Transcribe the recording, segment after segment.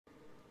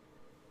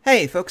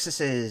Hey folks,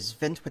 this is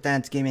Vint with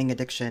Dad's Gaming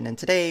Addiction, and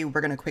today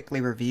we're going to quickly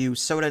review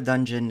Soda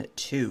Dungeon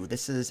 2.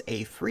 This is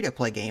a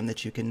free-to-play game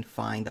that you can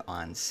find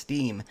on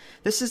Steam.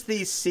 This is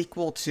the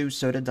sequel to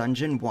Soda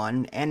Dungeon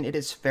 1, and it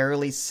is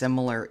fairly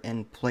similar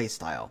in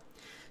playstyle.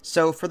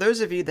 So for those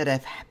of you that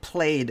have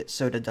played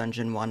Soda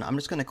Dungeon 1, I'm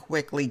just going to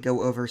quickly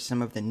go over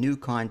some of the new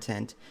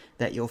content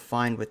that you'll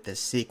find with this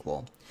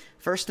sequel.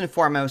 First and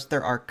foremost,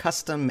 there are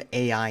custom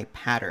AI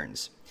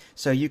patterns.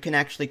 So you can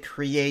actually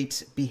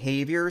create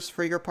behaviors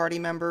for your party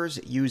members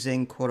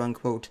using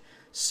quote-unquote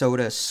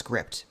Soda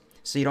script.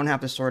 So you don't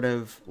have to sort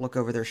of look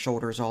over their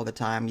shoulders all the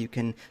time. You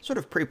can sort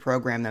of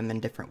pre-program them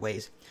in different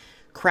ways.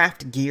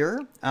 Craft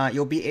gear.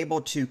 You'll be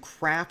able to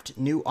craft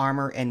new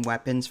armor and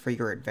weapons for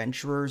your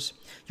adventurers.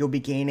 You'll be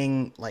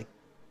gaining like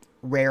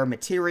rare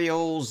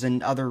materials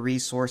and other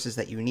resources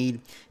that you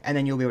need, and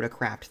then you'll be able to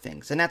craft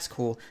things, and that's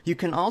cool. You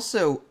can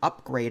also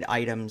upgrade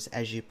items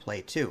as you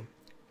play too.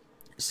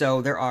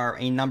 So there are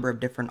a number of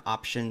different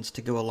options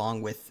to go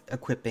along with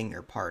equipping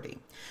your party.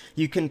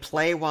 You can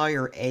play while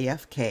you're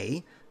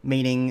AFK,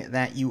 meaning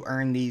that you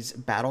earn these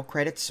battle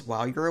credits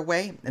while you're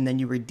away, and then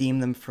you redeem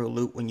them for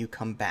loot when you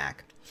come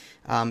back.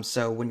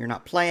 So when you're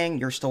not playing,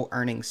 you're still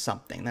earning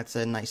something. That's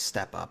a nice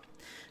step up.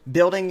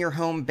 Building your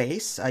home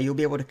base, you'll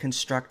be able to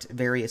construct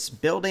various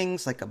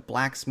buildings, like a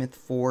blacksmith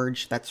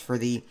forge. That's for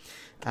the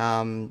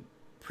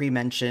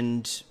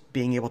pre-mentioned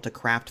being able to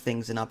craft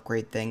things and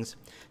upgrade things.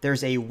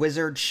 There's a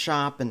wizard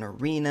shop, an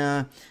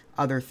arena,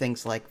 other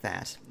things like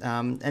that.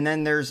 And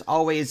then there's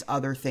always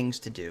other things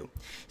to do.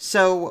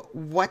 So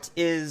what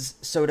is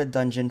Soda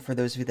Dungeon for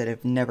those of you that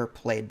have never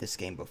played this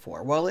game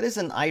before? Well, it is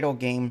an idle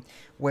game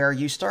where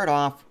you start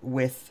off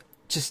with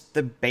just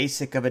the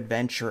basic of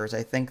adventurers.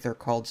 I think they're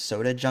called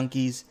soda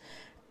junkies.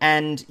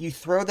 And you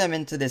throw them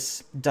into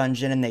this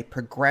dungeon and they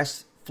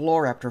progress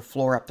floor after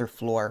floor after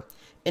floor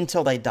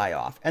until they die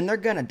off. And they're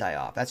gonna die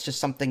off. That's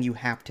just something you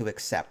have to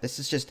accept. This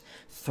is just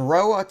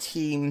throw a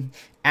team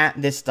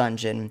at this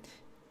dungeon,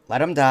 let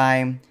them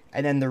die,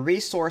 and then the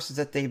resources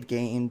that they've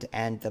gained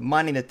and the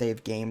money that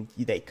they've gained,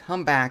 they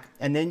come back,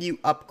 and then you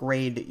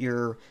upgrade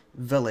your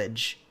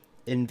village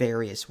in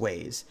various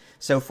ways.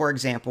 So for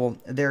example,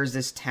 there's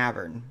this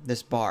tavern,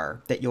 this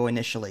bar that you'll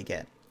initially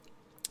get.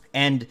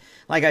 And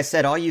like I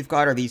said, all you've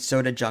got are these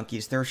soda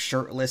junkies. They're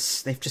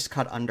shirtless, they've just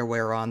got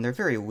underwear on, they're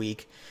very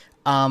weak.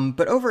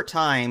 But over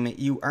time,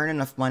 you earn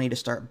enough money to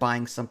start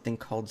buying something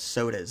called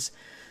sodas.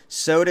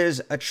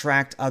 Sodas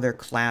attract other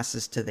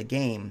classes to the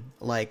game,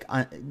 like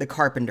the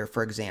carpenter,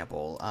 for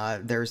example.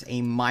 There's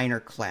a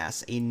miner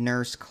class, a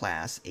nurse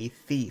class, a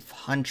thief,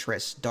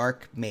 huntress,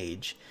 dark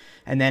mage.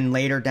 And then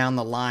later down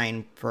the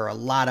line, for a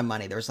lot of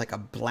money, there's like a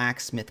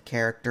blacksmith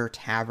character,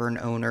 tavern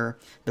owner,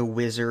 the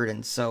wizard,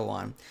 and so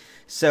on.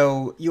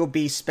 So you'll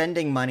be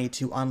spending money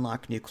to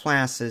unlock new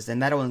classes, and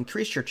that'll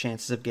increase your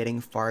chances of getting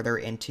farther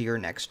into your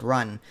next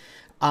run.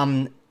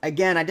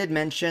 Again, I did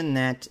mention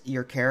that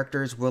your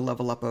characters will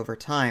level up over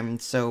time,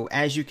 so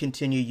as you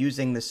continue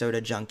using the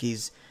soda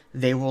junkies,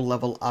 they will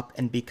level up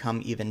and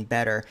become even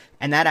better.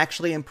 And that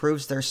actually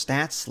improves their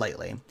stats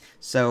slightly.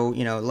 So,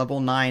 you know, level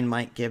 9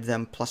 might give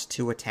them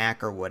 +2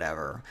 attack or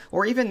whatever.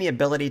 Or even the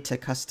ability to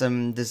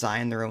custom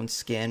design their own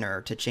skin or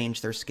to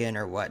change their skin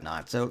or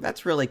whatnot. So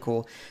that's really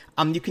cool.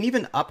 You can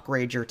even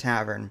upgrade your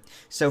tavern.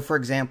 So, for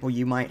example,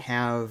 you might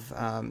have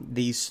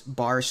these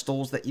bar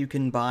stools that you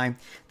can buy.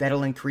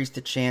 That'll increase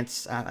the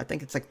chance, I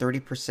think it's like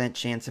 30%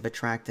 chance of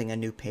attracting a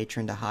new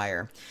patron to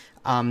hire.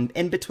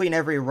 In between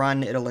every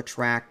run, it'll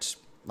attract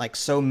like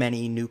so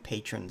many new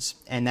patrons,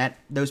 and that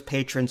those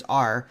patrons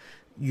are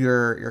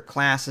your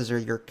classes or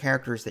your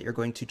characters that you're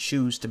going to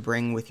choose to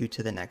bring with you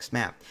to the next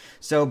map.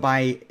 So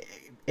by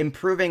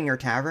improving your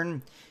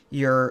tavern,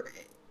 you're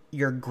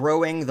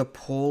growing the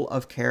pool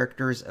of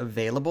characters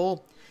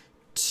available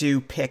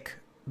to pick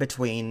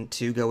between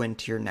to go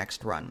into your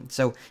next run.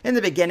 So in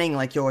the beginning,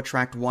 like, you'll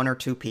attract 1 or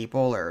 2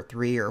 people or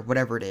 3 or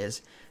whatever it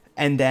is,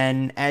 and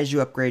then as you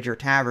upgrade your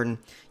tavern,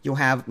 you'll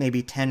have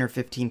maybe 10 or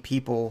 15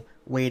 people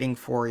waiting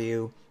for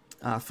you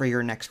for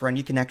your next run.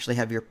 You can actually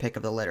have your pick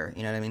of the litter,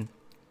 you know what I mean?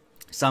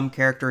 Some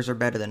characters are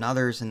better than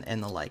others,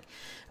 and the like.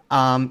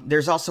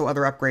 There's also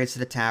other upgrades to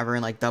the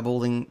tavern, like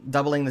doubling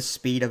the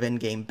speed of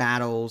in-game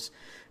battles,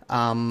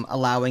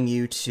 allowing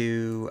you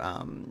to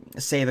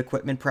save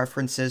equipment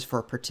preferences for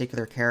a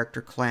particular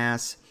character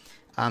class.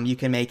 You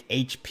can make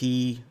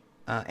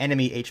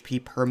enemy HP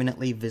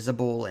permanently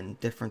visible and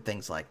different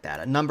things like that.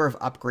 A number of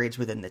upgrades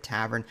within the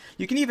tavern.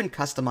 You can even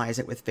customize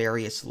it with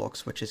various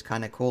looks, which is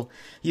kind of cool.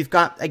 You've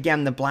got,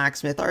 again, the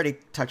blacksmith. I already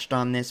touched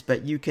on this,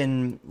 but you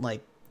can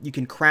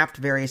craft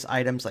various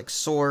items like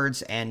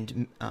swords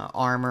and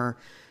armor.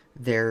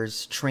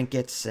 There's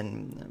trinkets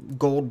and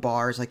gold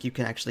bars, like you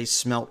can actually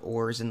smelt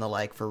ores and the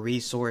like for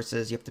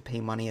resources. You have to pay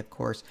money, of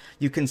course.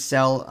 You can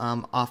sell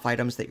off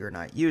items that you're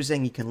not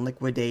using. You can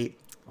liquidate,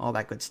 all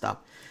that good stuff.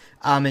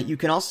 You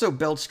can also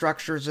build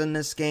structures in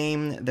this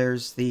game.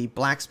 There's the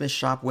blacksmith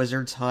shop,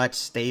 wizard's hut,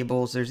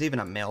 stables. There's even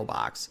a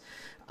mailbox.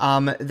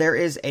 There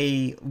is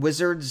a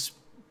wizard's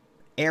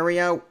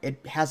area.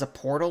 It has a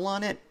portal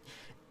on it.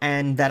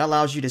 and that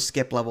allows you to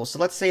skip levels. So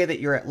let's say that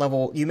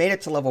you made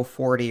it to level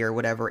 40 or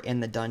whatever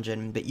in the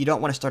dungeon, but you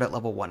don't want to start at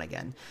level 1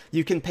 again.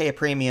 You can pay a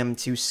premium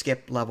to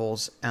skip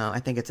levels. I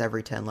think it's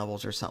every 10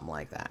 levels or something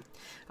like that.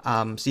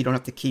 So you don't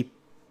have to keep,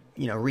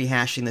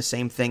 rehashing the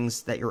same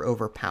things that you're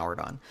overpowered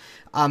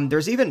on.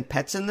 There's even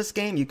pets in this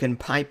game. You can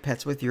buy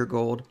pets with your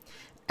gold,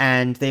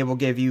 and they will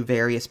give you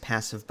various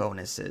passive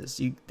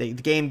bonuses. The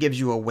game gives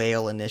you a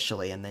whale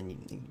initially, and then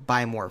you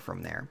buy more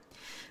from there.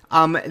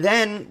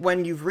 Then,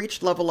 when you've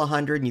reached level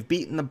 100 and you've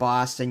beaten the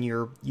boss and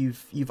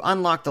you've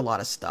unlocked a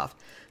lot of stuff,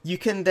 you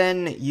can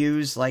then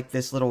use like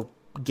this little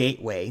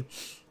gateway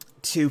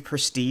to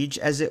prestige,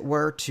 as it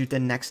were, to the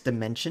next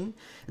dimension.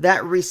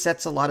 That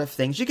resets a lot of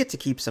things. You get to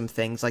keep some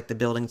things like the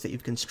buildings that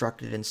you've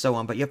constructed and so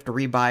on, but you have to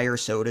rebuy your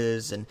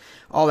sodas and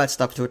all that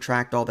stuff to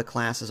attract all the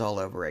classes all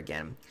over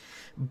again.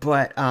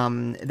 But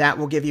that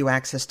will give you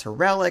access to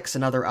relics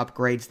and other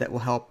upgrades that will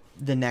help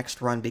the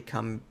next run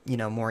become,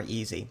 more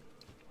easy.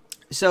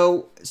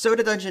 So,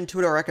 Soda Dungeon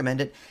 2, I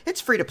recommend it.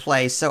 It's free to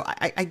play, so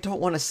I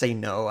don't want to say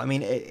no. I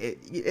mean,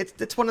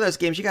 it's one of those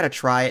games, you got to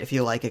try it. If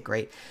you like it,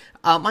 great.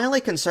 My only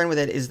concern with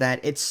it is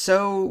that it's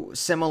so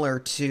similar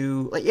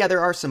to,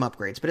 there are some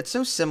upgrades, but it's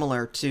so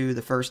similar to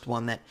the first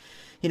one that,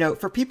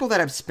 for people that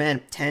have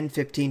spent 10,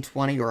 15,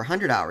 20, or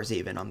 100 hours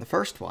even on the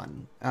first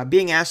one,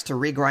 being asked to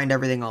regrind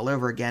everything all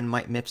over again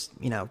might miss,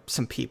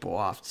 some people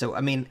off. So,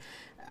 I mean,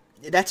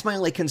 that's my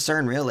only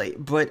concern, really.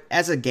 But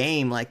as a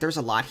game, there's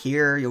a lot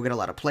here. You'll get a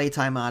lot of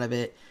playtime out of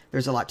it.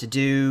 There's a lot to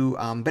do,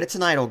 but it's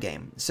an idle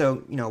game.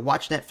 So,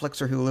 watch Netflix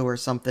or Hulu or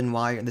something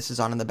while this is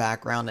on in the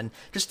background and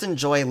just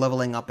enjoy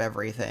leveling up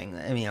everything.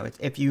 I mean,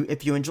 if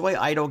you enjoy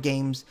idle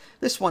games,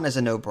 this one is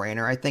a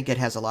no-brainer. I think it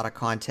has a lot of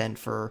content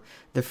for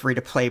the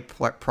free-to-play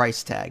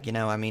price tag.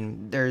 I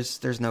mean,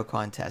 there's no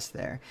contest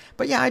there.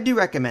 But yeah, I do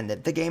recommend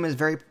it. The game is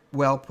very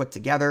well put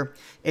together.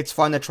 It's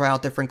fun to try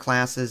out different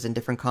classes and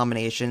different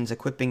combinations,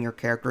 equipping your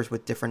characters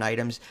with different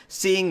items,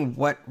 seeing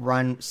what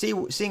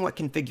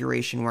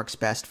configuration works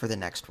best for the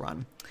next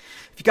run.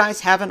 If you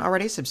guys haven't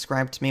already,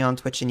 subscribe to me on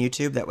Twitch and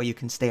YouTube. That way you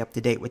can stay up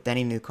to date with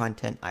any new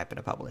content I happen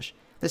to publish.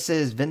 This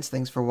is Vince.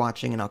 Thanks for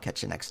watching, and I'll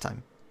catch you next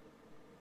time.